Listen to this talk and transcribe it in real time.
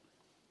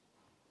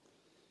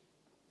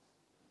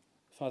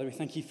Father, we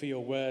thank you for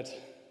your word.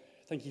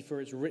 Thank you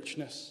for its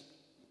richness.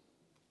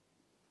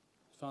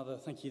 Father,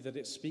 thank you that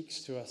it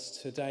speaks to us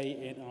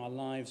today in our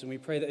lives. And we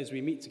pray that as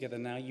we meet together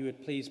now, you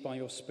would please, by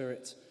your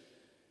Spirit,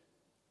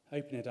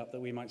 open it up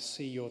that we might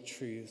see your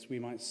truths, we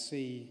might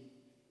see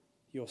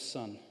your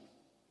Son,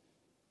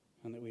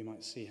 and that we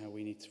might see how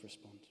we need to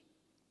respond.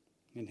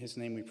 In his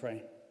name we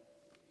pray.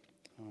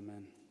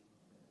 Amen.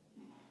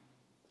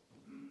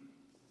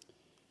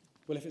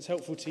 Well, if it's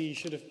helpful to you, you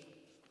should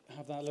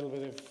have that little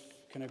bit of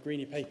kind of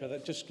greeny paper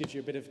that just gives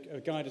you a bit of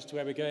a guide as to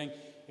where we're going.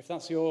 If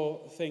that's your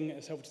thing,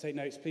 it's helpful to take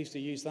notes, please do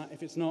use that.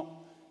 If it's not,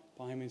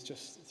 by all means,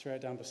 just throw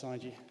it down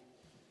beside you.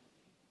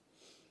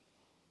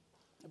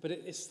 But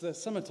it's the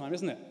summertime,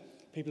 isn't it?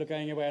 People are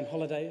going away on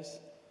holidays.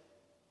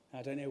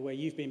 I don't know where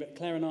you've been, but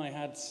Claire and I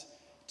had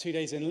 2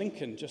 days in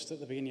Lincoln just at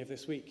the beginning of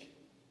this week.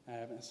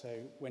 So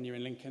when you're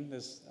in Lincoln,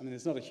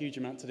 there's not a huge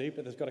amount to do,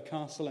 but they've got a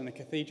castle and a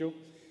cathedral.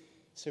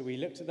 So we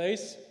looked at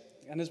those.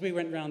 And as we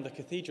went around the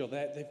cathedral,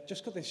 they've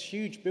just got this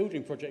huge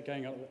building project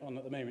going on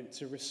at the moment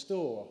to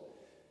restore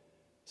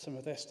some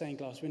of their stained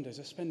glass windows.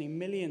 They're spending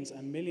millions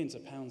and millions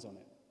of pounds on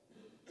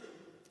it.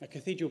 A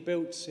cathedral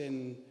built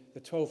in the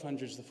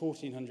 1200s, the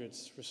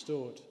 1400s,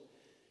 restored.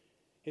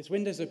 Its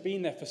windows have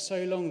been there for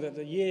so long that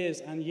the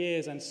years and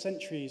years and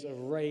centuries of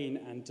rain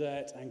and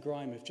dirt and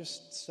grime have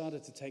just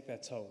started to take their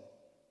toll.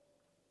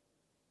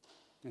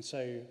 And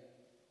so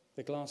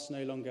the glass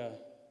no longer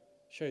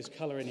shows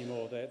colour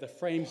anymore. The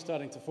frame's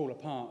starting to fall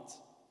apart.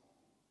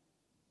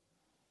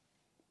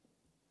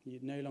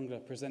 It no longer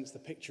presents the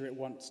picture it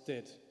once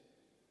did.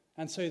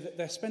 And so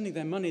they're spending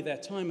their money, their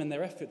time and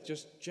their effort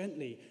just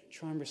gently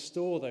try and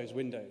restore those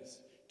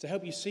windows, to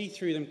help you see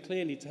through them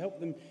clearly, to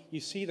help you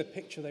see the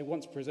picture they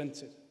once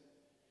presented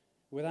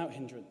without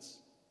hindrance,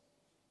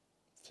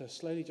 to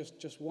slowly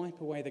just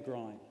wipe away the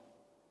grime.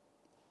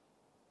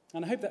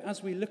 And I hope that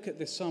as we look at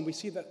this psalm, we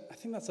see that I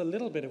think that's a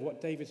little bit of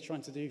what David's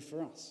trying to do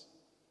for us.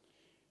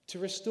 To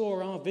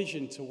restore our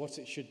vision to what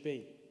it should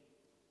be.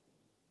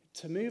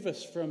 To move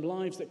us from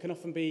lives that can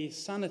often be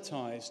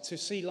sanitized to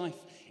see life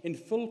in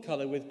full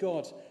colour with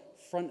God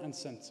front and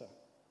centre.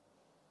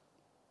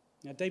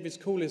 Now, David's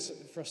call is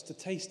for us to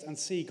taste and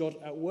see God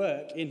at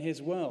work in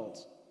his world.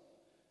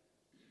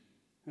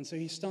 And so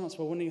he starts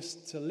by wanting us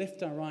to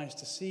lift our eyes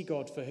to see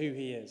God for who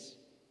he is.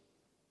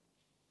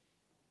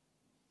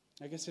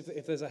 I guess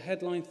if there's a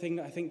headline thing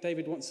that I think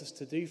David wants us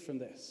to do from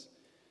this,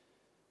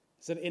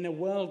 is that in a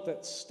world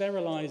that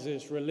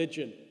sterilizes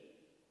religion,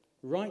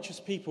 righteous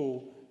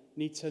people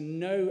need to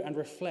know and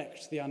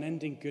reflect the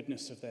unending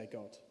goodness of their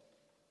God.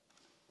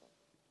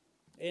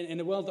 In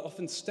a world that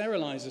often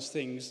sterilizes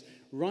things,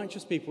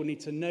 righteous people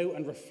need to know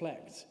and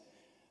reflect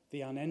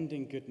the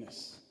unending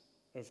goodness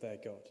of their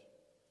God.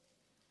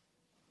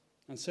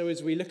 And so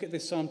as we look at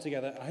this psalm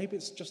together, I hope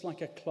it's just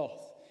like a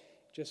cloth,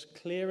 just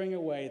clearing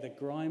away the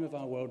grime of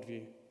our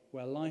worldview,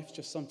 where life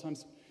just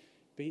sometimes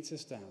beats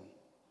us down.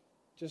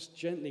 Just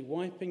gently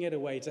wiping it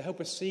away to help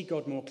us see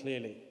God more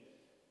clearly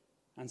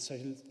and so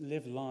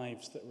live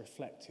lives that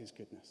reflect his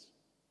goodness.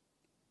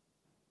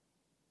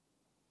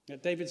 Now,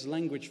 David's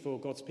language for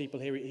God's people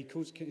here, he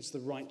calls it the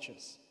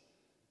righteous.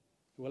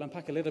 We'll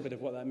unpack a little bit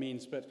of what that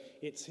means, but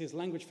it's his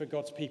language for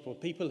God's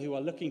people who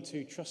are looking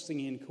to,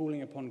 trusting in,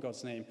 calling upon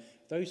God's name.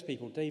 Those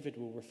people David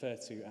will refer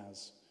to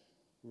as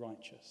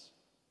righteous.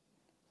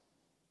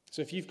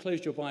 So if you've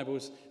closed your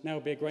Bibles, now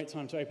would be a great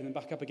time to open them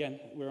back up again.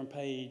 We're on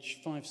page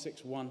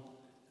 561.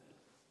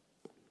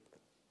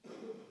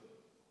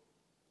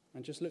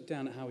 And just look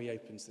down at how he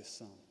opens this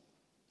psalm.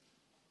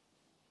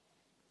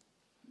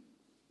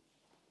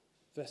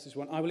 Verses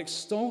 1, I will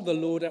extol the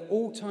Lord at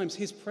all times.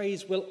 His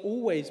praise will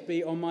always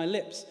be on my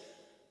lips.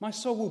 My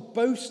soul will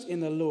boast in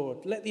the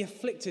Lord. Let the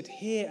afflicted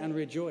hear and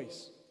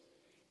rejoice.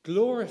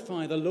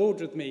 Glorify the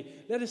Lord with me.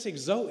 Let us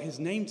exalt his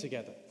name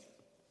together.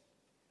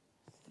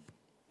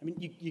 I mean,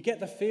 you get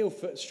the feel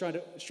for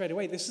straight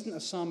away. This isn't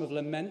a psalm of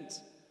lament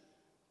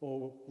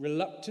or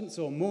reluctance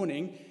or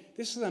mourning.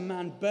 This is a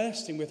man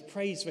bursting with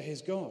praise for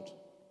his God.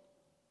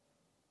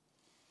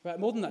 But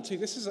more than that too,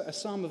 this is a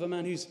psalm of a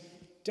man who's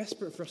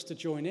desperate for us to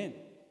join in.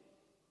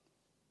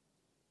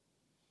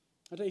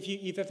 I don't know if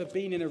you've ever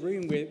been in a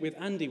room with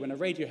Andy when a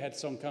Radiohead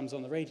song comes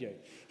on the radio.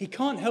 He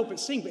can't help but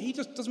sing, but he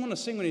just doesn't want to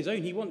sing on his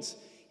own. He wants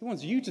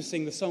you to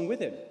sing the song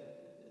with him.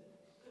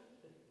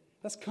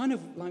 That's kind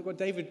of like what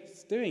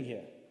David's doing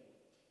here.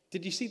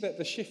 Did you see that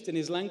the shift in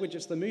his language?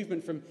 It's the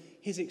movement from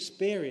his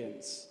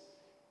experience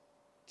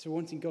to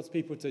wanting God's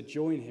people to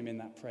join him in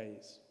that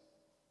praise.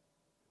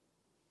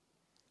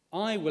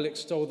 I will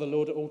extol the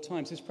Lord at all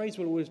times. His praise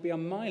will always be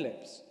on my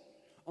lips.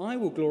 I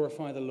will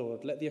glorify the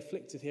Lord. Let the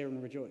afflicted hear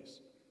and rejoice.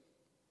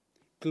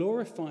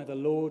 Glorify the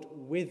Lord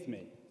with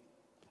me.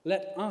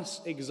 Let us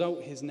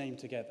exalt his name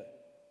together.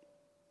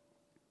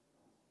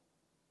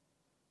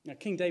 Now,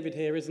 King David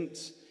here isn't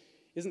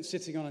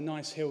sitting on a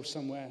nice hill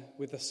somewhere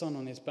with the sun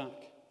on his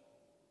back.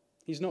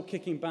 He's not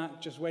kicking back,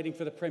 just waiting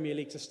for the Premier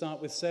League to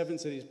start with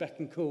servants at his beck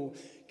and call.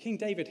 King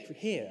David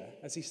here,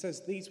 as he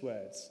says these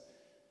words,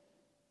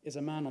 is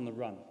a man on the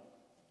run.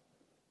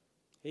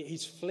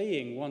 He's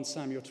fleeing, 1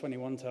 Samuel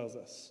 21 tells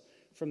us,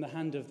 from the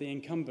hand of the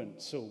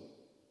incumbent, Saul.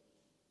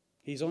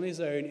 He's on his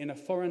own in a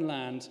foreign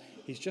land.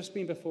 He's just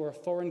been before a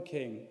foreign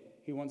king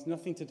who wants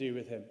nothing to do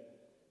with him.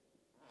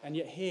 And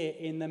yet here,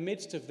 in the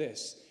midst of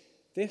this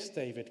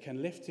David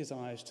can lift his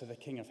eyes to the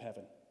King of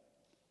heaven.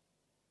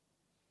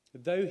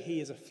 Though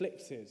he is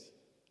afflicted,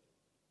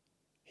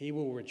 he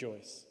will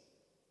rejoice.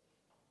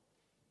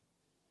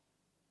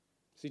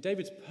 See,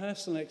 David's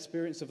personal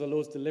experience of the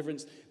Lord's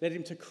deliverance led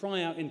him to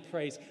cry out in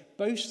praise,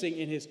 boasting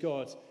in his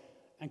God,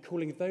 and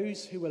calling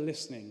those who were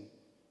listening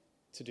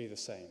to do the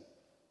same.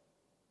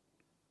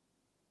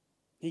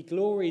 He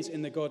glories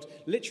in the God.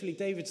 Literally,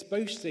 David's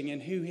boasting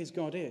in who his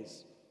God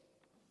is.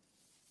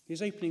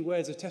 His opening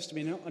words of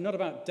testimony are not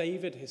about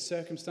David, his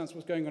circumstance,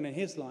 what's going on in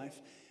his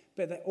life,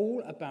 but they're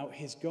all about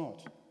his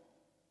God.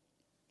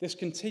 This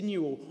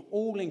continual,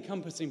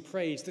 all-encompassing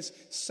praise, this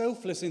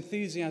selfless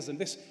enthusiasm,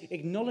 this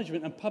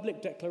acknowledgement and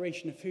public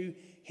declaration of who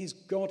his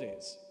God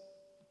is.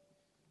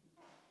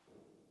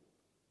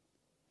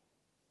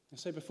 And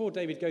so before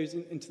David goes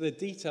into the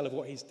detail of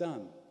what he's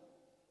done,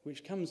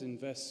 which comes in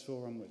verse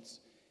 4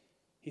 onwards,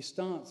 he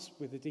starts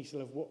with the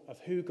detail of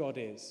who God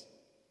is.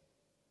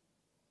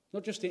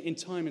 Not just in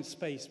time and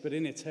space, but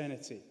in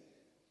eternity.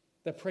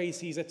 The praise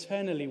he's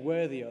eternally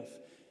worthy of.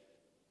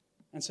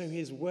 And so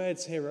his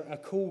words here are a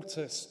call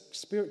to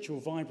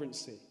spiritual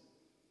vibrancy,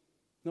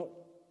 not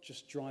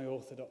just dry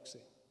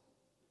orthodoxy.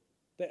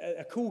 They're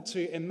a call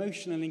to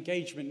emotional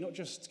engagement, not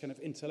just kind of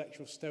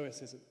intellectual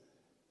stoicism.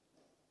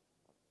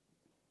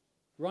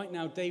 Right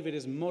now, David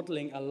is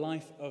modeling a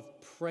life of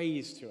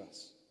praise to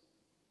us.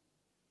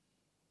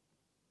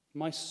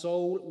 My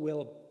soul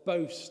will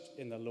boast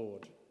in the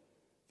Lord,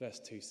 verse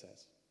 2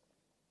 says.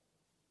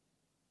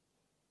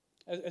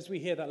 As we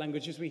hear that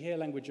language, as we hear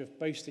language of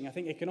boasting, I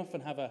think it can often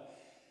have a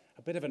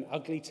bit of an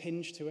ugly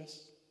tinge to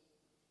us.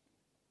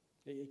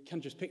 It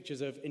conjures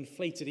pictures of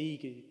inflated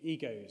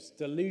egos,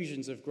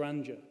 delusions of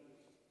grandeur,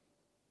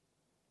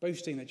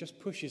 boasting that just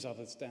pushes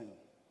others down.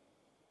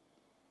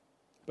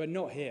 But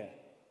not here.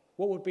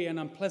 What would be an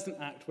unpleasant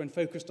act when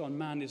focused on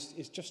man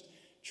is just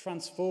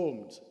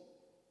transformed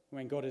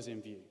when God is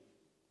in view.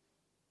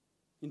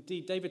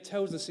 Indeed, David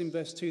tells us in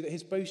verse 2 that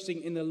his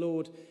boasting in the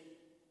Lord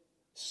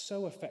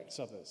so affects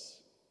others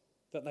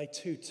that they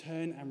too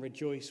turn and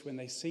rejoice when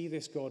they see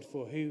this God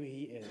for who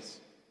he is.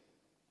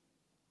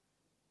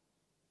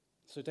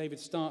 So David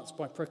starts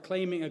by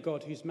proclaiming a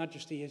God whose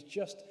majesty has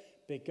just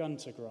begun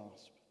to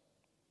grasp.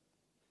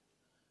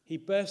 He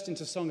burst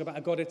into song about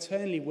a God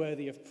eternally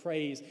worthy of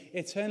praise,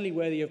 eternally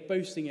worthy of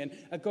boasting in,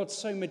 a God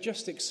so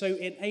majestic, so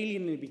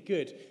inalienably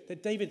good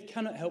that David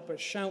cannot help but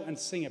shout and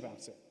sing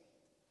about it.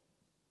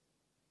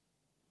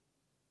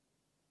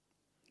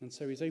 And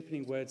so his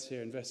opening words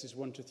here in verses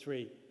 1 to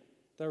 3,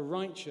 the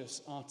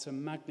righteous are to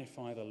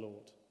magnify the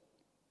Lord.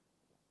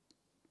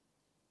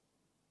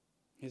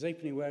 His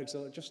opening words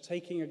are just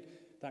taking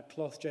that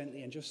cloth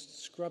gently and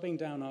just scrubbing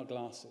down our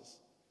glasses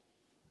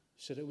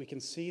so that we can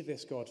see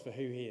this God for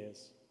who he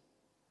is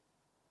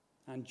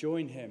and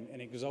join him in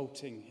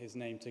exalting his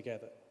name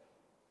together.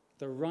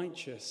 The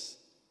righteous,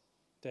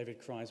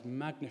 David cries,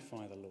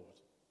 magnify the Lord.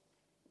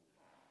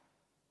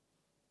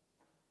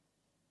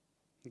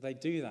 They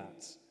do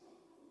that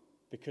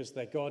because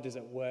their God is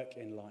at work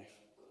in life.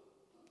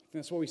 And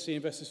that's what we see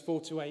in verses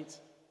 4 to 8.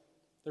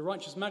 The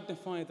righteous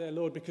magnify their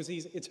Lord because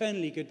he's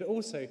eternally good, but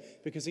also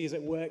because he is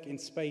at work in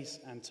space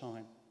and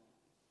time.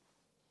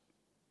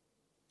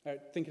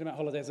 Thinking about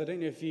holidays, I don't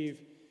know if you've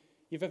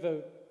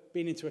ever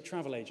been into a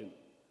travel agent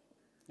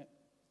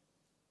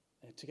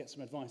to get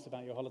some advice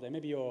about your holiday.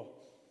 Maybe you're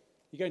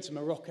going to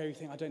Morocco, you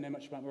think, I don't know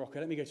much about Morocco,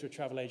 let me go to a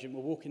travel agent,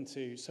 we'll walk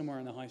into somewhere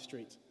on the high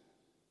street.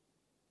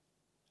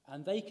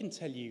 And they can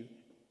tell you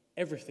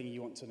everything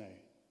you want to know.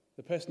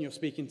 The person you're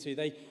speaking to,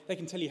 they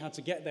can tell you how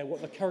to get there,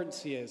 what the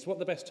currency is, what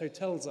the best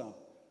hotels are.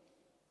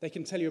 They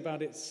can tell you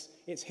about its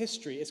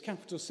history, its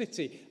capital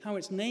city, how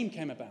its name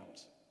came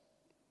about.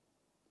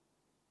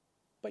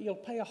 But you'll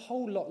pay a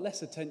whole lot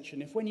less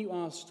attention if when you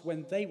asked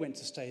when they went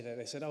to stay there,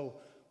 they said, oh,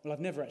 well, I've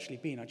never actually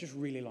been. I just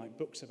really like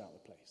books about the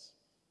place.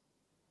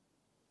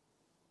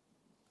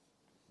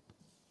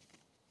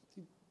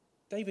 See,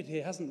 David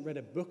here hasn't read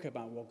a book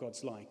about what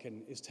God's like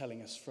and is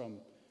telling us from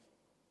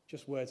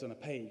just words on a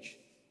page.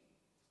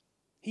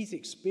 He's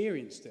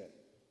experienced it.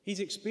 He's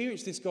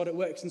experienced this God at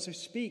work and so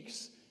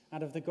speaks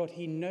out of the God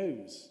he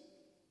knows.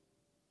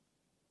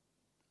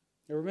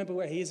 Now remember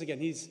where he is again.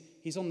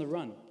 He's on the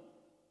run.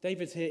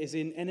 David here is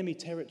in enemy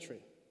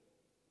territory.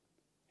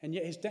 And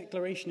yet his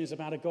declaration is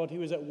about a God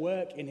who is at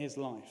work in his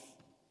life.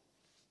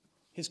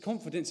 His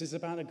confidence is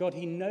about a God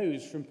he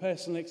knows from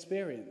personal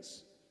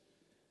experience.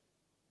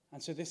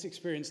 And so this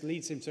experience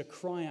leads him to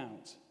cry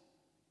out.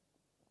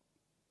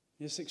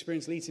 This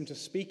experience leads him to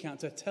speak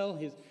out, to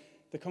tell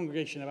the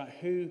congregation about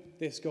who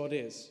this God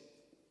is.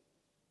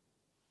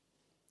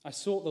 I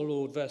sought the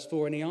Lord, verse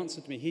 4, and he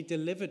answered me. He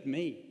delivered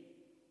me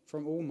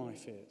from all my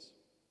fears.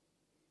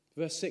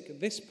 Verse 6,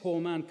 this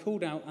poor man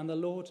called out, and the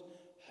Lord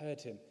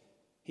heard him.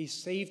 He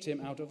saved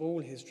him out of all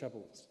his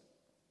troubles.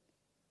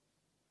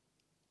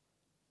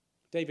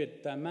 David,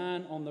 the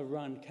man on the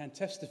run, can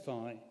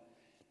testify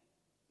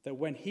that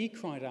when he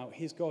cried out,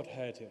 his God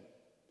heard him.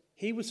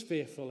 He was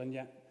fearful, and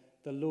yet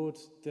the Lord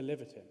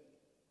delivered him.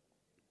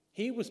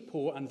 He was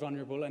poor and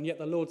vulnerable, and yet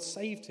the Lord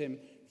saved him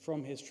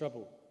from his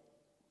trouble.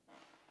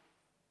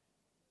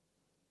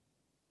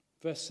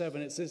 Verse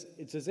 7, it's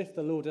as if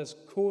the Lord has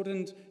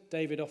cordoned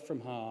David off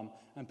from harm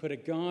and put a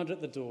guard at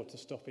the door to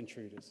stop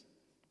intruders.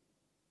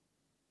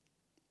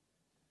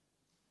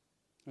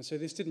 And so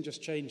this didn't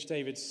just change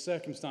David's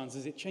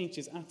circumstances, it changed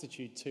his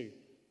attitude too.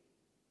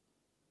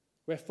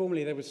 Where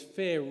formerly there was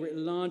fear writ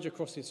large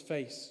across his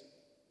face,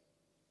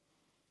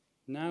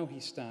 now he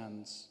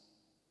stands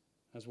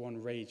as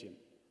one raging.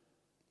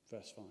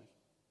 Verse 5.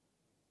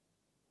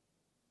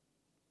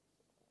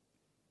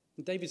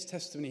 And David's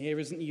testimony here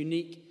isn't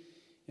unique.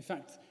 In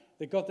fact,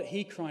 the God that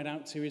he cried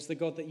out to is the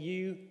God that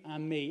you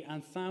and me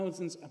and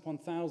thousands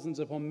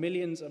upon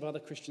millions of other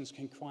Christians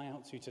can cry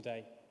out to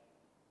today.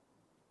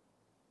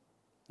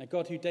 A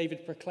God who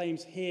David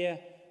proclaims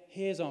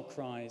hears our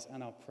cries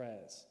and our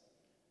prayers,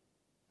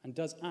 and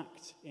does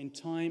act in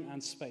time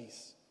and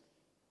space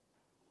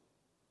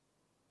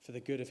for the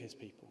good of his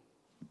people.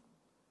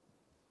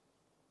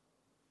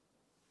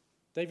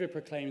 David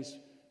proclaims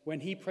when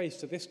he prays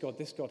to this God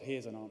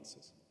hears and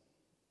answers.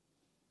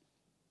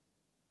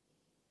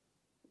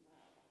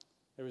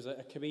 There was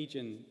a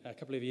comedian a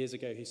couple of years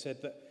ago who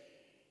said that,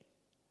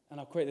 and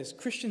I'll quote this,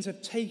 Christians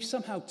have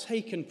somehow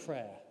taken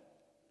prayer,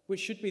 which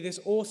should be this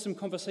awesome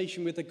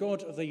conversation with the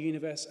God of the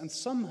universe, and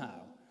somehow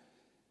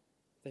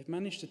they've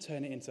managed to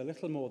turn it into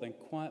little more than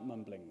quiet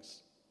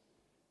mumblings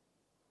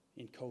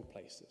in cold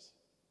places.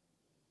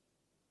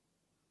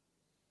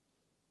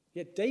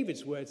 Yet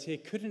David's words here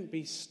couldn't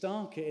be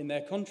starker in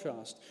their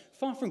contrast.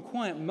 Far from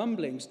quiet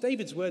mumblings,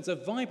 David's words are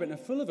vibrant and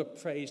full of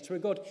praise to a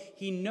God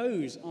he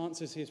knows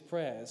answers his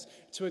prayers,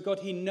 to a God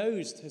he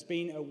knows has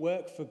been at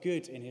work for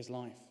good in his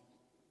life.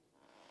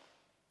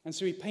 And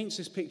so he paints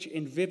this picture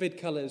in vivid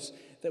colours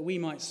that we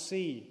might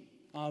see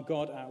our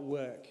God at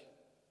work.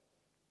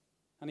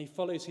 And he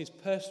follows his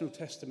personal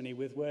testimony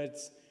with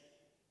words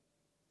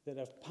that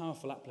have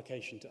powerful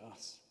application to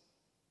us.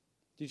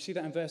 Do you see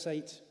that in verse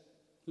 8?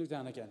 Look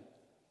down again.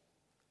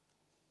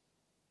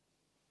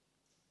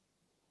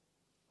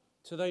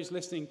 To those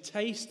listening,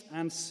 taste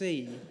and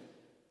see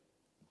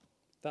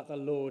that the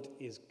Lord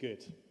is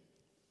good.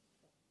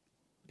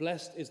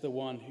 Blessed is the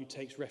one who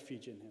takes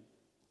refuge in him.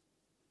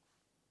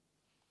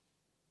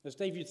 As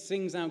David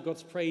sings out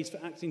God's praise for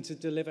acting to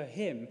deliver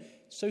him,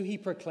 so he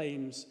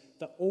proclaims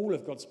that all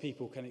of God's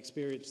people can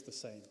experience the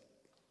same.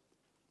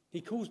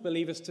 He calls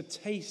believers to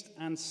taste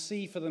and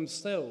see for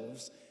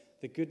themselves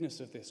the goodness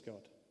of this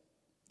God,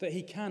 that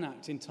he can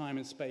act in time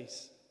and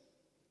space,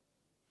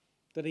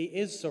 that he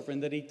is sovereign,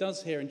 that he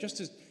does hear. And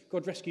just as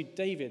God rescued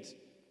David,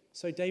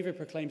 so David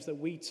proclaims that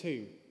we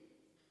too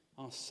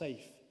are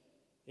safe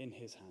in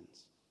his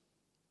hands.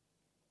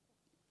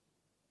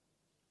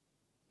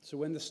 So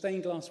when the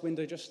stained glass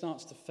window just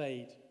starts to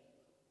fade,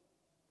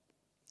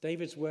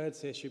 David's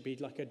words here should be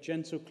like a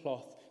gentle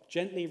cloth,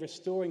 gently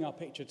restoring our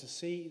picture to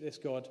see this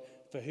God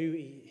for who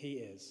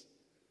he is,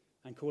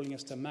 and calling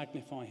us to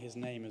magnify his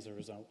name as a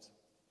result.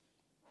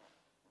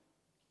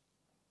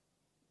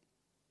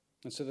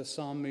 And so the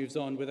psalm moves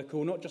on with a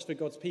call not just for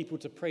God's people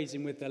to praise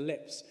him with their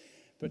lips,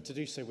 but to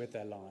do so with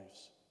their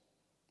lives.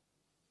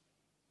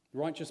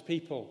 Righteous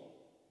people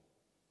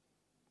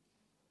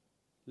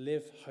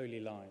live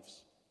holy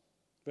lives.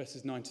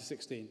 Verses 9 to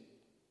 16.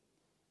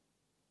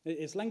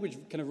 It's language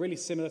kind of really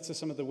similar to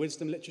some of the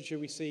wisdom literature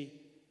we see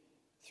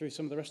through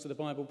some of the rest of the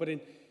Bible. But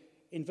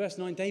in verse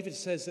 9, David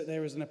says that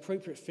there is an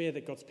appropriate fear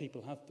that God's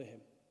people have for him.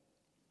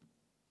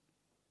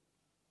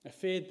 A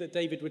fear that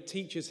David would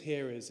teach his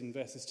hearers in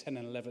verses 10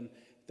 and 11,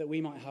 that we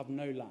might have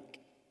no lack.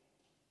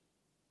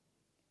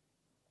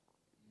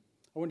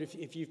 I wonder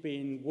if you've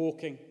been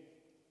walking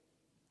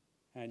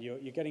and you're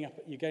getting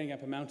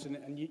up a mountain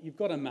and you've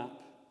got a map.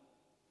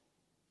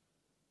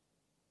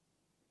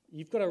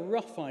 You've got a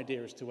rough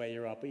idea as to where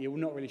you are, but you're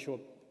not really sure.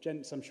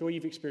 Gents, I'm sure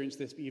you've experienced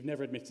this, but you've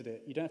never admitted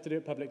it. You don't have to do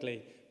it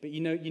publicly, but you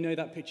know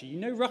that picture. You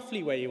know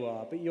roughly where you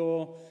are, but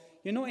you're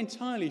not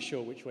entirely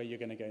sure which way you're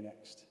going to go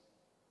next.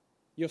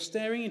 You're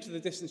staring into the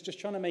distance, just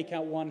trying to make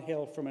out one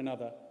hill from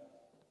another.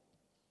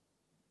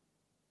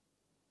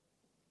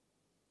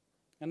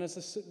 And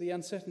as the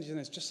uncertainty in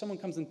this, just someone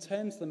comes and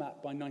turns the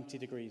map by 90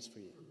 degrees for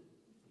you.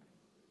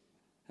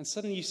 And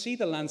suddenly you see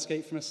the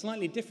landscape from a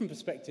slightly different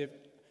perspective,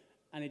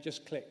 and it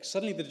just clicks.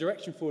 Suddenly the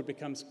direction forward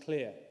becomes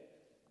clear.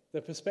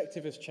 The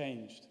perspective has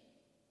changed.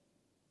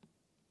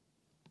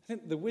 I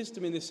think the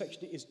wisdom in this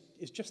section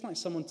is just like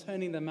someone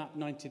turning the map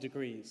 90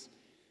 degrees,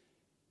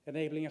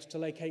 enabling us to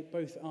locate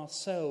both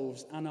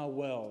ourselves and our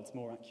world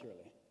more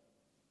accurately.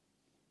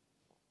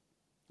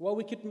 While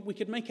we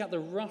could make out the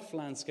rough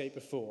landscape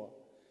before,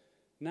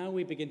 now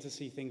we begin to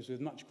see things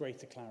with much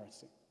greater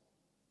clarity.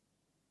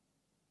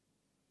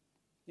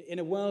 In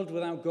a world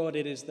without God,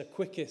 it is the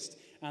quickest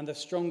and the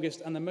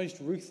strongest and the most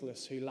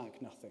ruthless who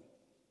lack nothing.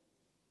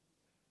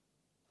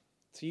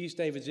 To use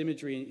David's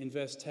imagery in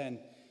verse 10,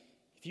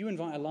 if you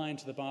invite a lion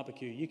to the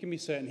barbecue, you can be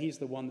certain he's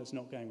the one that's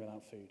not going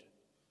without food.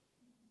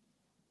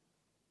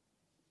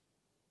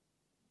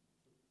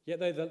 Yet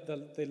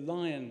though the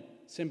lion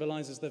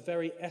symbolizes the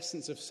very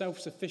essence of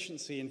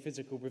self-sufficiency in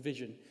physical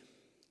provision,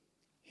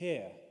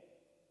 here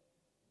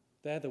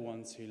they're the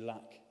ones who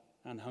lack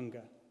and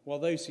hunger, while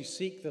those who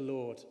seek the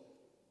Lord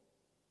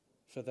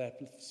for their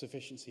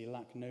sufficiency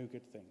lack no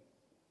good thing.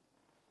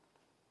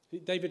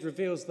 David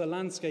reveals the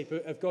landscape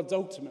of God's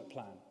ultimate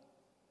plan,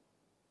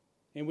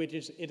 in which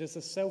it is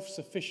the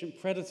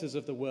self-sufficient predators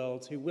of the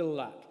world who will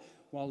lack,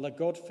 while the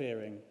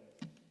God-fearing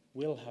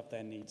will have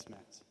their needs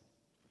met.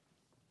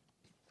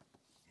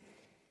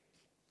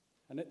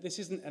 And this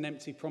isn't an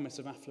empty promise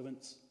of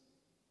affluence.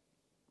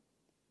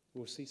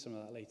 We'll see some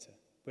of that later.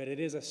 But it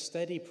is a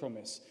steady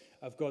promise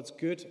of God's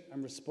good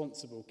and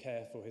responsible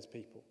care for his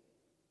people.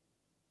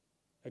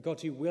 A God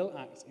who will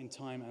act in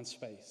time and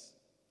space.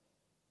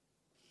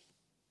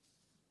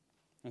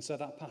 And so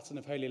that pattern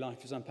of holy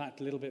life is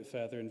unpacked a little bit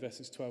further in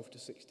verses 12 to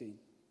 16.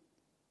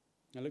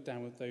 Now look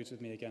down with those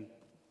with me again.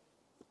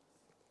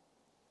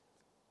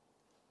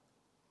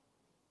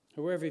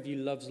 Whoever of you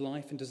loves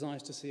life and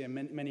desires to see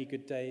many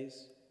good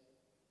days,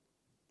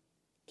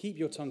 keep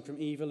your tongue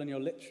from evil and your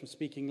lips from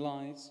speaking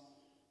lies.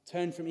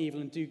 Turn from evil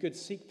and do good.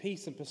 Seek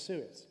peace and pursue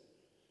it.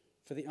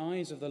 For the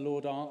eyes of the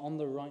Lord are on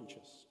the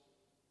righteous.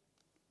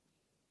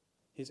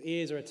 His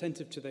ears are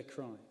attentive to their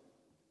cry.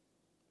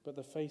 But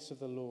the face of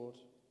the Lord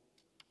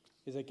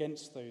is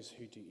against those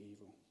who do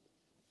evil,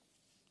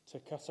 to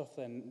cut off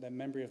their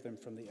memory of them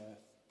from the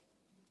earth.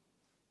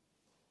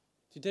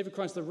 See, David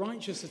cries, the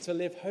righteous are to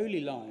live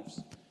holy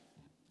lives.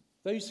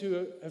 Those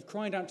who have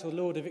cried out to the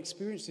Lord, have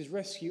experienced his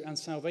rescue and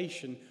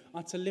salvation,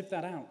 are to live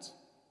that out.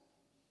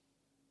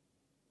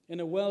 In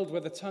a world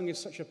where the tongue is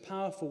such a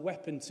powerful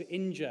weapon to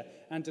injure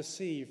and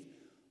deceive,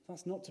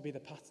 that's not to be the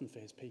pattern for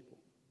his people.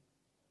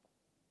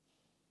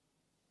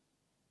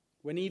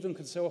 When evil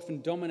can so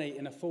often dominate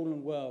in a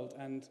fallen world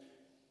and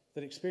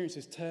that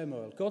experiences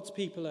turmoil, God's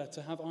people are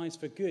to have eyes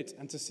for good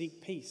and to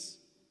seek peace,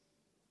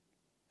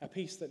 a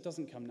peace that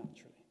doesn't come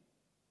naturally.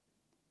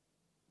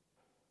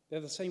 They're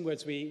the same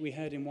words we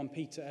heard in 1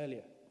 Peter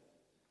earlier.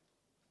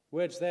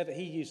 Words there that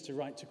he used to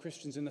write to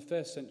Christians in the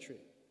first century.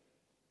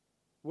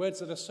 Words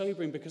that are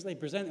sobering because they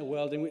present a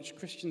world in which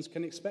Christians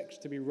can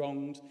expect to be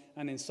wronged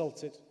and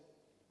insulted,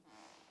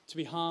 to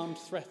be harmed,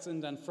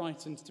 threatened and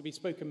frightened, to be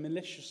spoken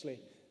maliciously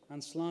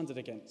and slandered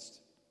against,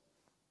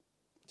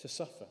 to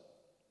suffer.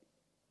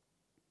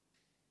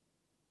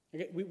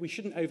 We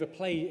shouldn't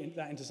overplay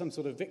that into some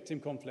sort of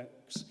victim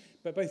complex,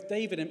 but both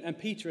David and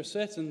Peter are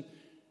certain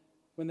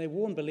when they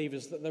warn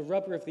believers that the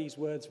rubber of these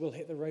words will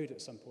hit the road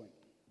at some point.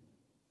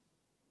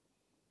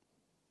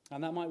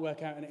 And that might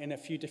work out in a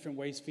few different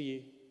ways for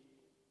you.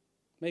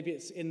 Maybe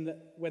it's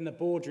when the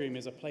boardroom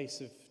is a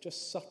place of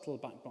just subtle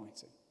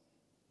backbiting.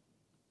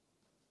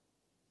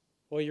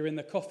 Or you're in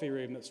the coffee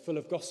room that's full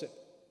of gossip,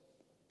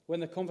 when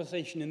the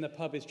conversation in the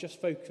pub is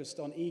just focused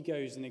on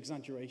egos and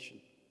exaggeration.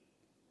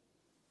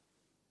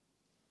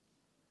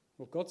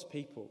 Well, God's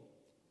people,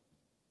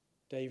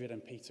 David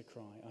and Peter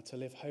cry, are to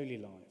live holy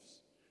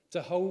lives,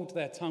 to hold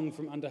their tongue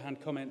from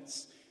underhand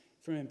comments,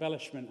 from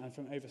embellishment and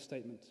from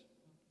overstatement.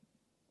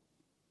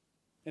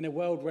 In a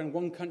world when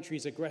one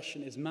country's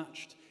aggression is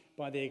matched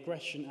by the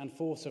aggression and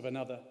force of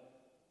another,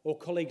 or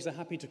colleagues are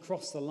happy to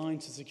cross the line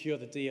to secure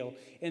the deal,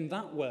 in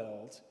that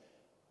world,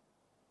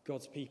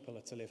 God's people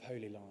are to live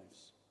holy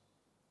lives.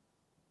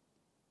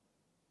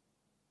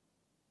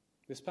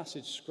 This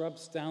passage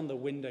scrubs down the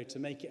window to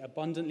make it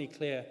abundantly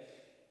clear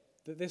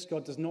that this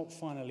God does not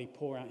finally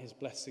pour out his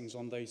blessings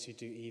on those who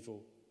do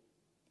evil,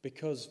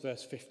 because,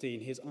 verse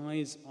 15, his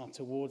eyes are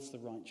towards the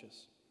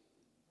righteous.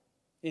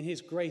 In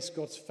his grace,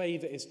 God's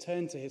favour is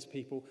turned to his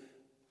people.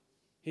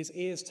 His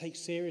ears take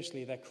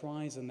seriously their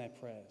cries and their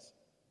prayers.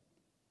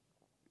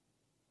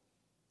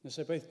 And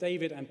so both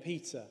David and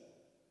Peter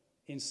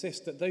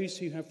insist that those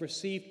who have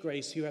received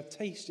grace, who have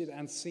tasted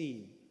and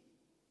seen,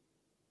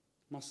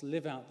 must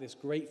live out this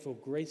grateful,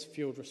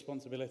 grace-fueled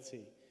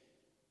responsibility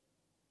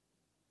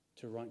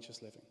to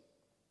righteous living.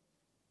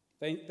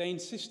 They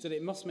insist that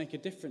it must make a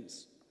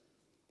difference,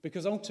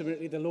 because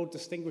ultimately the Lord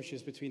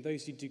distinguishes between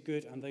those who do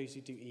good and those who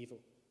do evil.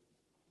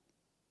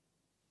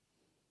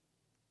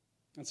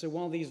 And so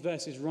while these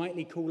verses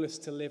rightly call us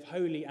to live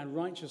holy and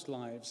righteous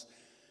lives,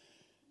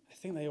 I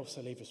think they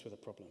also leave us with a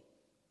problem.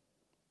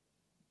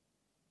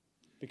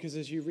 Because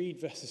as you read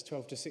verses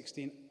 12 to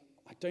 16,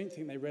 I don't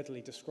think they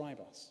readily describe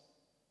us.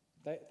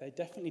 They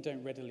definitely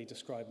don't readily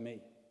describe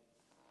me.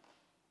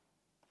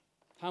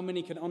 How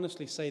many can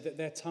honestly say that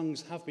their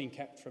tongues have been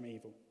kept from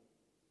evil?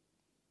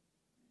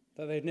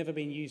 That they've never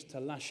been used to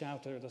lash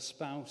out at a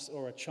spouse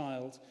or a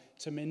child,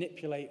 to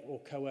manipulate or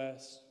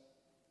coerce?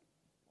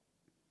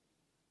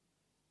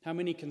 How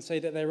many can say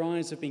that their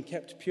eyes have been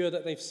kept pure,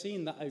 that they've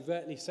seen that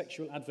overtly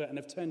sexual advert and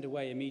have turned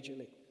away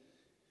immediately?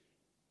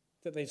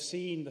 That they've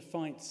seen the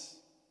fights,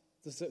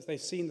 that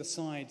they've seen the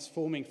sides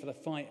forming for the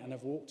fight and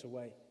have walked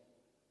away?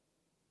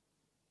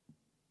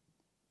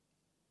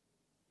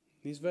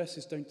 These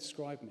verses don't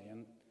describe me,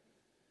 and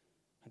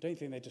I don't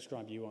think they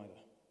describe you either.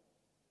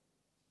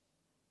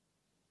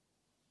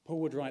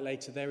 Paul would write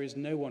later, there is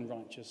no one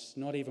righteous,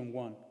 not even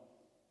one.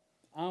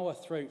 Our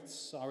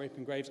throats are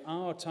open graves.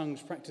 Our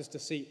tongues practice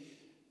deceit.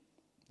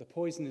 The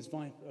poison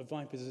of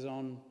vipers is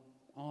on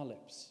our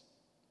lips.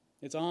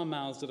 It's our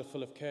mouths that are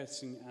full of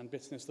cursing and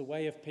bitterness. The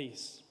way of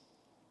peace,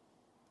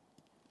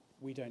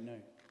 we don't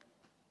know.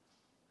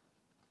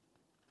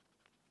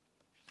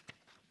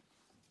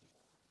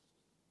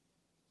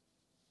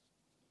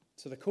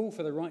 So the call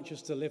for the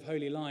righteous to live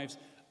holy lives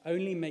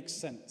only makes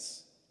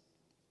sense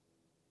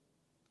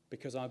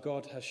because our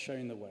God has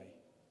shown the way.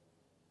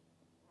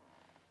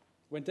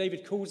 When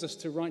David calls us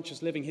to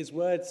righteous living, his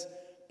words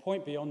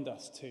point beyond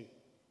us too.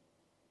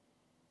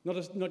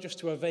 Not just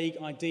to a vague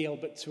ideal,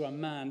 but to a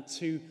man,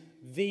 to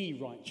the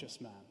righteous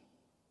man.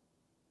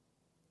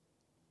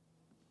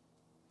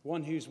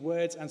 One whose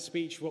words and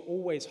speech were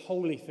always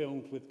wholly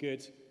filled with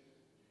good.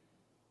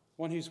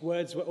 One whose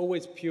words were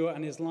always pure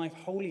and his life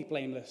wholly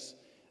blameless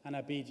and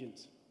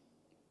obedient.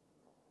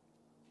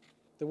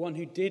 The one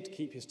who did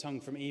keep his tongue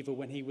from evil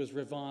when he was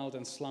reviled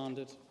and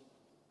slandered.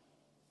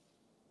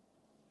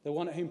 The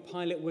one at whom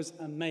Pilate was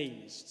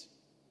amazed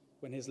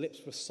when his lips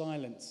were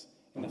silent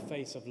in the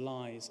face of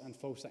lies and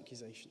false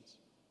accusations.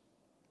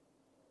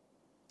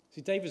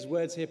 See, David's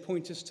words here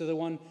point us to the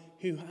one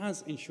who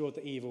has ensured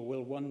that evil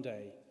will one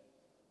day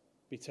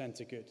be turned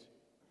to good.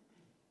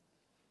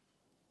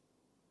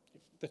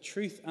 The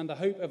truth and the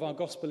hope of our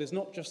gospel is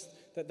not just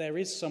that there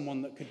is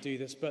someone that could do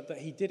this, but that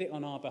he did it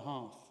on our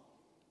behalf.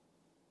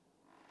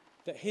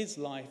 That his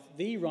life,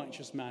 the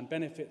righteous man,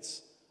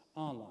 benefits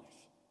our life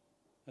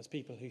as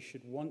people who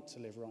should want to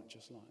live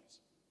righteous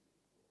lives.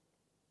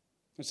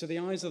 And so the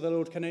eyes of the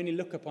Lord can only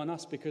look upon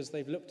us because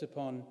they've looked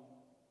upon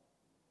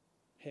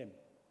him.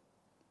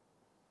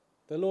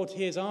 The Lord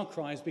hears our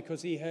cries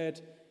because he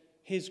heard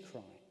his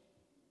cry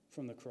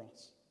from the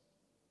cross.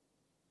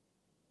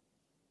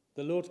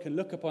 The Lord can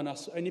look upon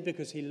us only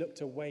because he looked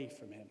away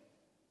from him.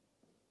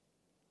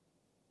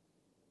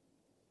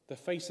 The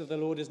face of the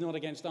Lord is not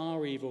against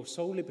our evil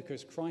solely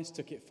because Christ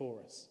took it for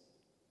us.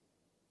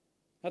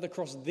 At the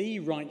cross, the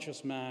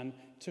righteous man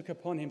took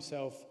upon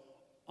himself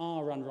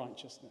our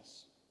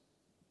unrighteousness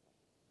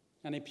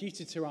and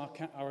imputed to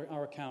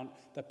our account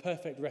the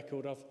perfect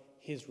record of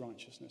his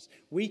righteousness.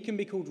 We can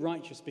be called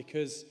righteous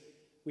because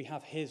we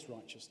have his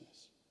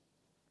righteousness.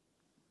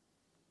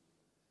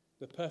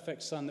 The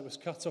perfect Son that was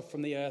cut off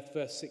from the earth,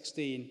 verse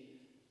 16,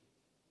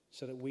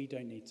 so that we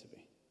don't need to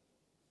be.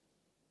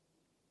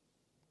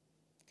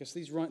 Because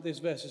these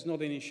verses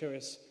not only show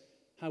us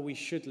how we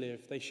should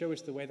live, they show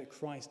us the way that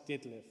Christ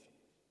did live.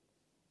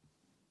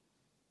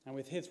 And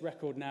with his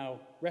record now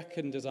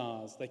reckoned as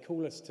ours, they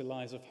call us to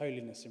lives of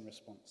holiness in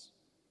response.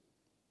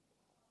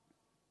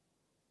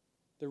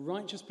 The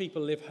righteous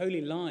people live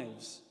holy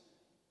lives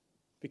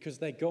because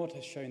their God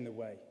has shown the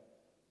way.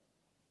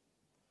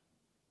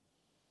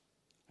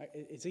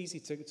 It's easy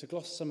to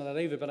gloss some of that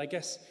over, but I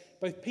guess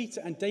both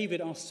Peter and David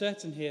are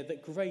certain here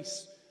that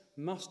grace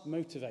must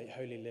motivate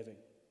holy living.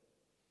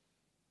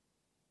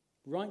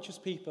 Righteous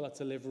people are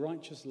to live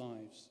righteous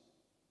lives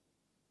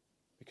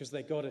because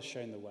their God has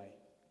shown the way.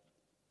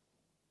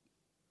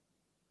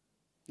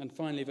 And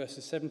finally,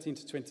 verses 17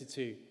 to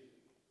 22,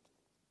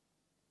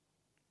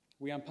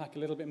 we unpack a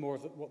little bit more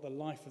of what the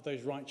life of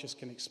those righteous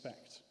can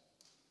expect.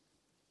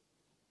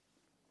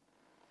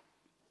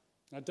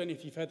 I don't know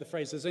if you've heard the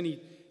phrase, there's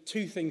only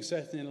two things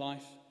certain in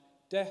life: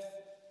 death,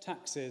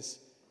 taxes,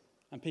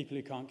 and people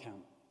who can't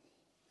count.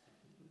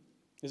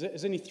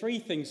 There's only three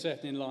things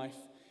certain in life: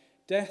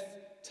 death,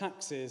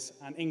 taxes,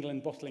 and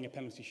England bottling a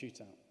penalty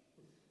shootout.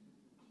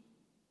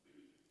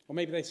 Or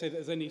maybe they say that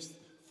there's only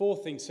four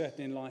things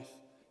certain in life: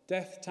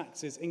 death,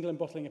 taxes, England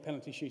bottling a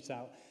penalty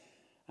shootout,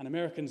 and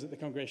Americans at the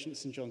congregation at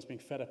St. John's being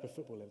fed up of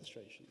football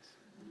illustrations.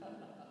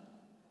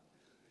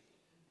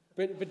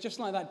 But just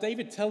like that,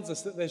 David tells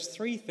us that there's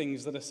three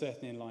things that are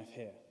certain in life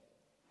here.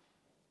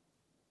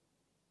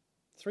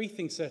 Three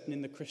things certain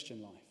in the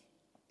Christian life.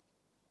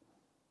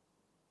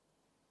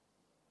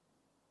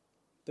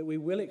 That we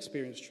will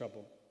experience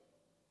trouble.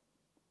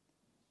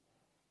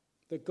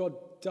 That God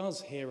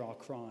does hear our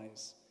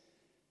cries.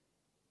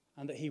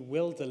 And that he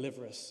will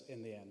deliver us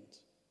in the end.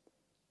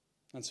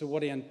 And so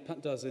what he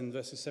does in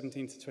verses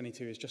 17 to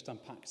 22 is just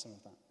unpack some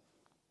of that.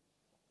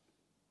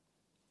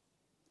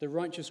 The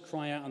righteous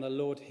cry out and the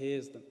Lord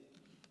hears them.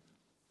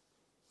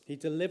 He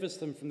delivers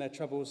them from their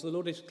troubles. The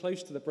Lord is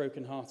close to the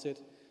brokenhearted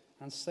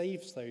and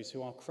saves those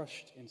who are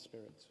crushed in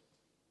spirit.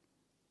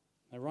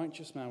 The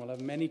righteous man will have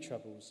many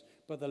troubles,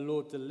 but the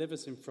Lord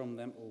delivers him from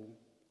them all.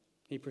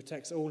 He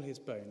protects all his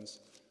bones.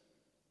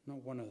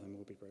 Not one of them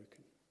will be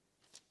broken.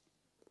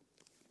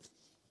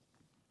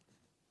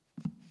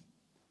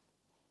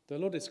 The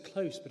Lord is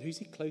close, but who's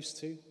he close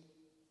to?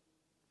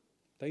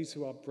 Those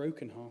who are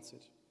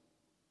brokenhearted.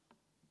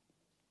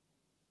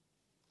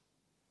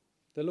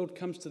 The Lord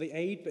comes to the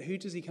aid, but who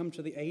does he come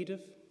to the aid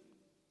of?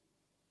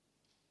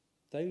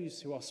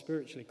 Those who are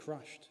spiritually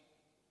crushed.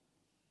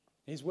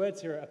 His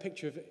words here are a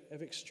picture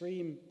of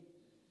extreme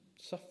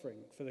suffering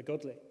for the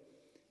godly.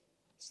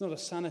 It's not a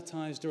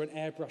sanitized or an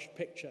airbrushed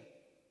picture.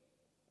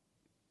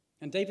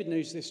 And David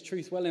knows this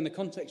truth well in the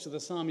context of the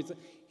psalm.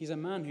 He's a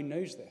man who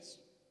knows this.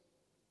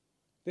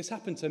 This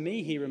happened to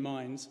me, he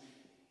reminds.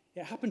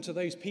 It happened to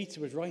those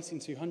Peter was writing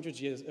to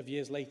hundreds of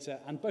years later,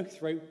 and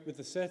both wrote with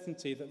the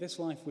certainty that this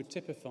life would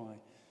typify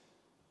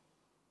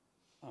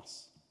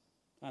us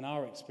and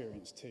our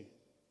experience too.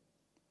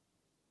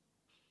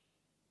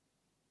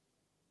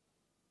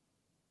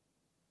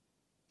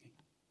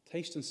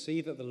 Taste and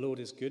see that the Lord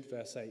is good,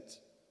 verse 8.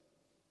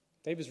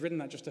 David's written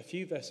that just a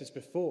few verses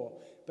before,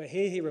 but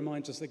here he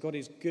reminds us that God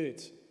is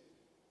good,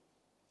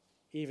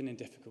 even in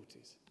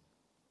difficulties.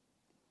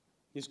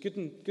 His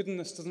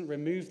goodness doesn't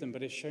remove them,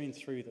 but is shown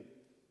through them.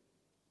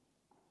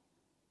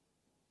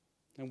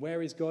 And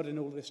where is God in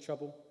all this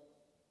trouble?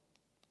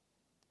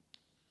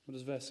 What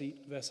does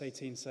verse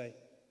 18 say?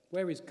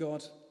 Where is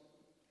God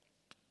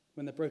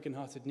when the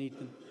brokenhearted need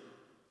them?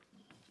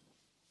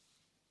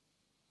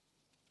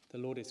 The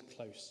Lord is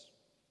close.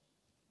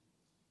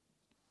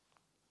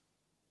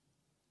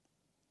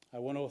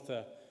 One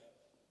author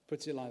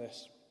puts it like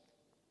this: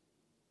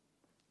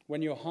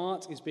 when your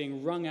heart is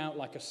being wrung out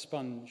like a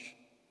sponge,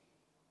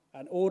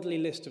 an orderly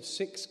list of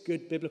 6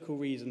 good biblical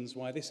reasons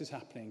why this is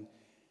happening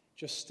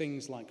just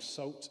stings like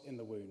salt in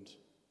the wound.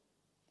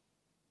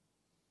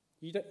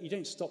 You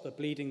don't stop the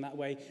bleeding that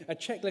way. A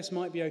checklist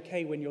might be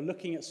okay when you're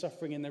looking at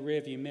suffering in the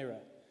rearview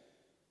mirror,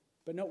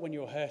 but not when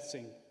you're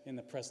hurting in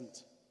the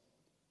present.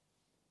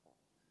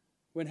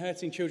 When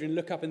hurting children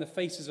look up in the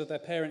faces of their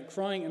parent,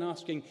 crying and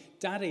asking,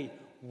 "Daddy,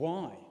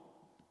 why?"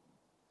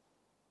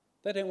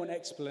 They don't want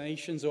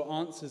explanations or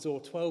answers or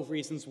 12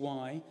 reasons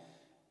why.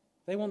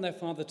 They want their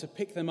father to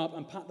pick them up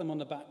and pat them on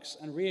the backs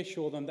and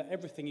reassure them that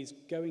everything is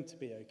going to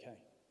be okay.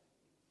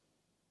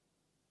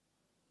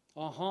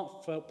 Our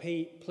heartfelt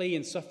plea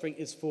in suffering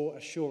is for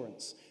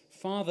assurance,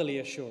 fatherly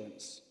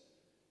assurance,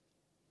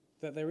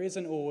 that there is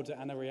an order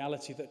and a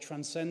reality that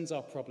transcends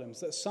our problems,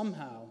 that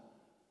somehow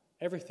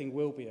everything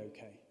will be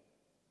okay.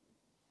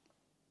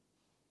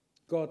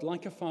 God,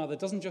 like a father,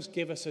 doesn't just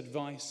give us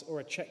advice or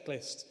a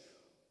checklist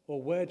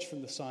or words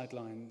from the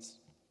sidelines.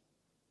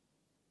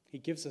 He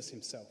gives us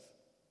himself.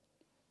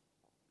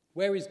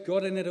 Where is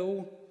God in it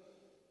all?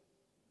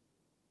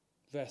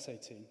 Verse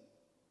 18.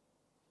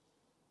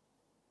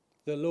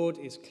 The Lord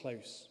is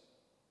close.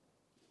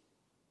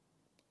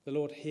 The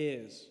Lord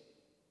hears.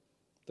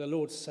 The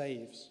Lord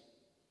saves.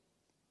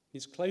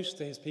 He's close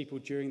to his people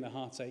during the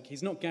heartache.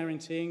 He's not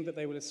guaranteeing that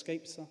they will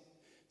escape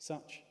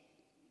such,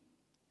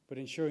 but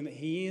ensuring that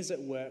he is at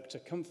work to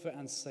comfort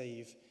and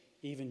save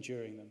even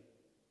during them.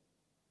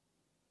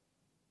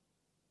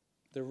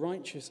 The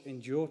righteous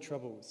endure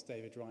troubles,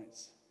 David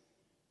writes,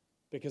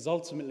 because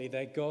ultimately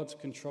their God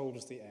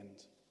controls the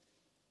end.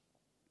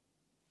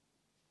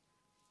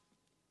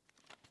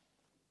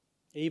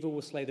 Evil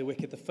will slay the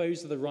wicked. The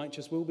foes of the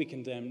righteous will be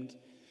condemned.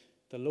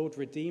 The Lord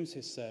redeems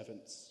his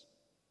servants.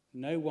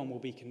 No one will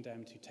be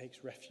condemned who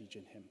takes refuge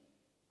in him.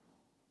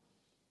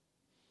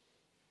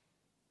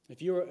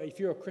 If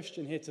you're a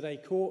Christian here today,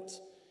 caught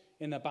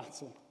in a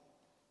battle,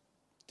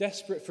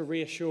 desperate for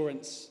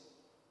reassurance,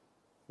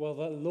 well,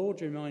 the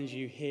Lord reminds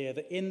you here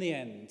that in the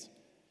end,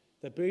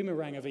 the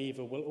boomerang of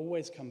evil will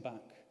always come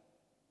back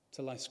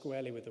to lie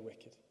squarely with the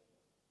wicked.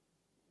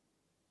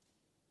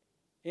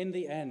 In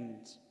the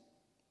end,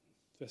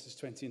 verses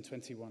 20 and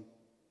 21,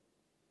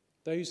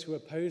 those who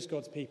oppose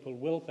God's people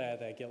will bear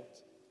their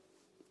guilt.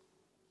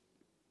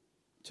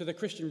 To the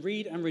Christian,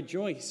 read and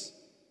rejoice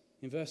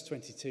in verse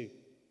 22.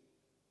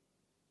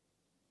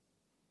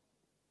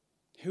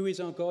 Who is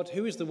our God?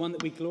 Who is the one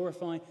that we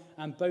glorify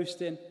and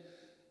boast in?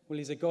 Well,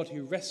 he's a God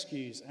who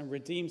rescues and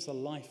redeems the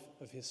life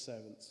of his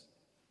servants.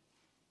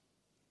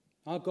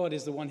 Our God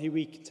is the one who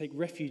we can take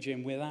refuge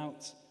in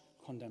without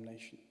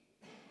condemnation.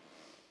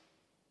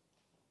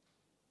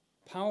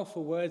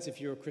 Powerful words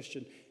if you're a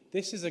Christian.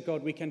 This is a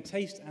God we can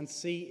taste and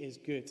see is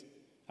good.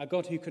 A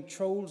God who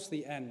controls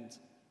the end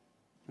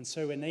and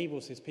so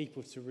enables his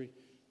people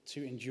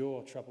to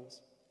endure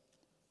troubles.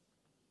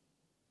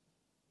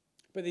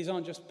 But these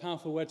aren't just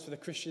powerful words for the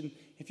Christian.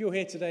 If you're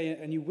here today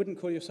and you wouldn't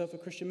call yourself a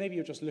Christian, maybe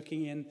you're just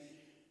looking in,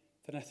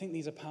 then I think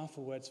these are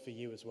powerful words for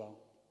you as well.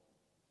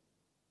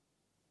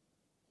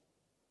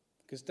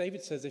 Because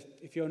David says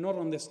if you're not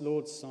on this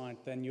Lord's side,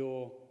 then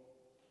you're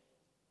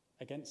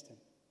against him.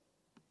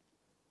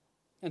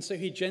 And so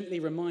he gently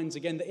reminds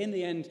again that in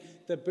the end,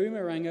 the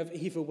boomerang of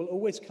evil will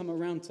always come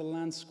around to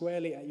land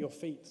squarely at your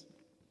feet.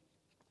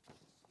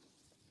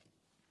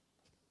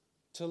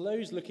 To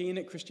those looking in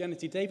at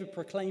Christianity, David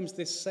proclaims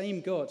this same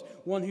God,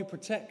 one who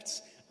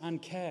protects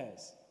and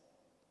cares,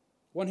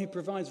 one who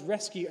provides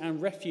rescue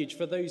and refuge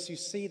for those who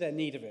see their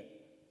need of it.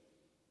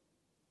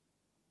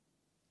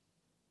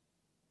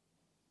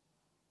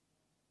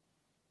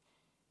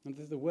 And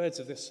the words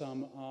of this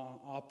psalm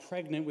are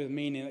pregnant with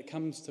meaning that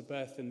comes to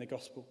birth in the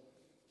gospel.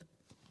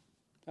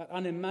 At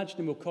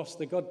unimaginable cost,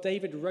 the God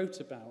David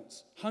wrote about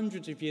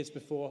hundreds of years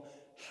before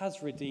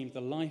has redeemed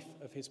the life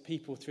of his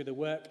people through the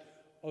work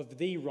of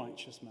the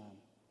righteous man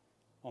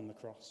on the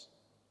cross.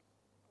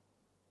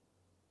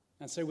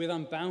 And so with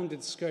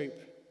unbounded scope,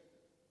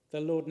 the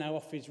Lord now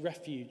offers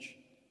refuge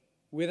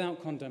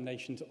without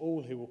condemnation to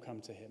all who will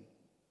come to him.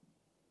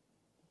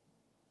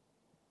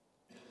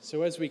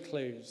 So as we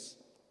close,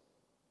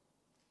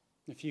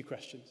 A few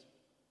questions.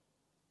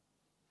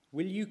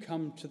 Will you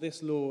come to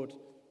this Lord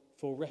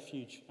for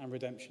refuge and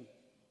redemption?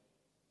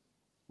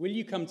 Will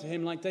you come to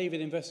him like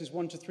David in verses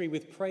 1 to 3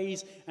 with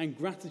praise and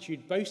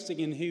gratitude, boasting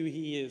in who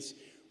he is,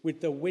 with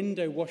the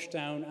window washed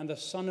down and the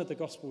sun of the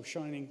gospel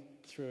shining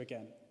through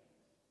again?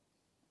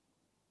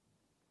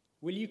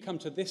 Will you come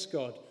to this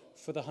God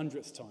for the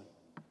 100th time?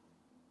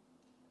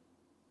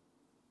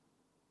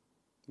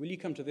 Will you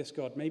come to this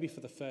God maybe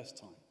for the first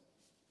time?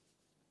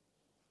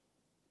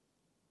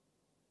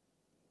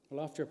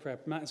 Well, after a prayer,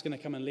 Matt is going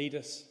to come and lead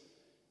us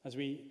as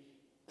we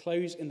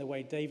close in the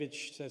way David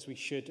says we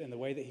should, in the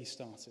way that he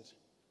started.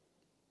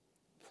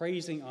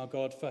 Praising our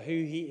God for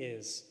who he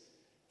is,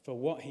 for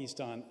what he's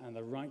done, and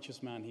the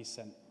righteous man he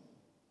sent.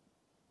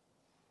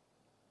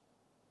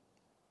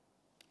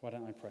 Why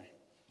don't I pray?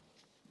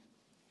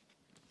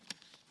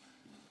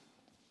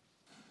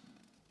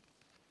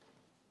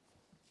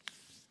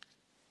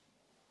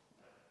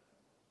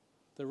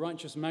 The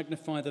righteous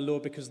magnify the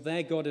Lord because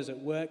their God is at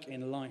work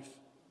in life.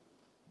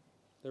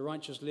 The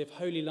righteous live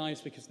holy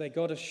lives because their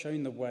God has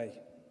shown the way.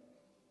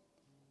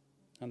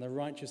 And the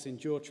righteous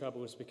endure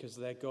troubles because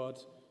their God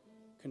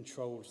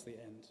controls the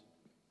end.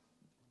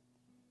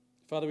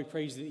 Father, we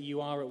praise that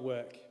you are at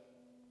work.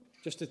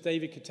 Just as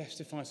David could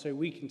testify, so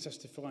we can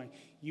testify.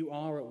 You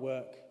are at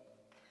work.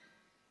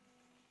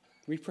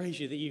 We praise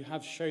you that you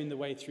have shown the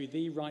way through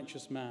the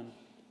righteous man.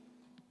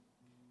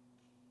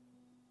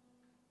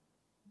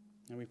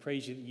 And we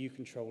praise you that you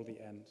control the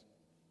end.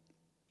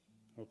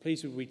 Well,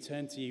 please would we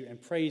turn to you in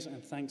praise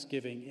and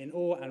thanksgiving, in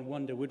awe and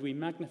wonder. Would we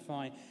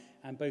magnify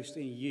and boast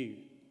in you?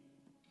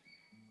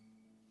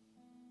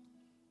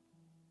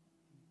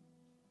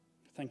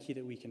 Thank you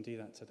that we can do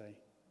that today.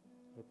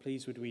 Well,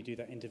 please would we do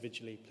that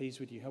individually. Please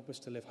would you help us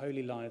to live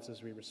holy lives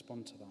as we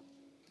respond to that,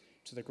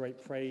 to the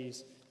great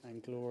praise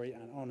and glory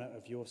and honour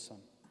of your Son,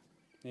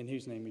 in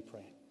whose name we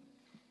pray.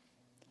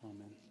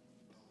 Amen.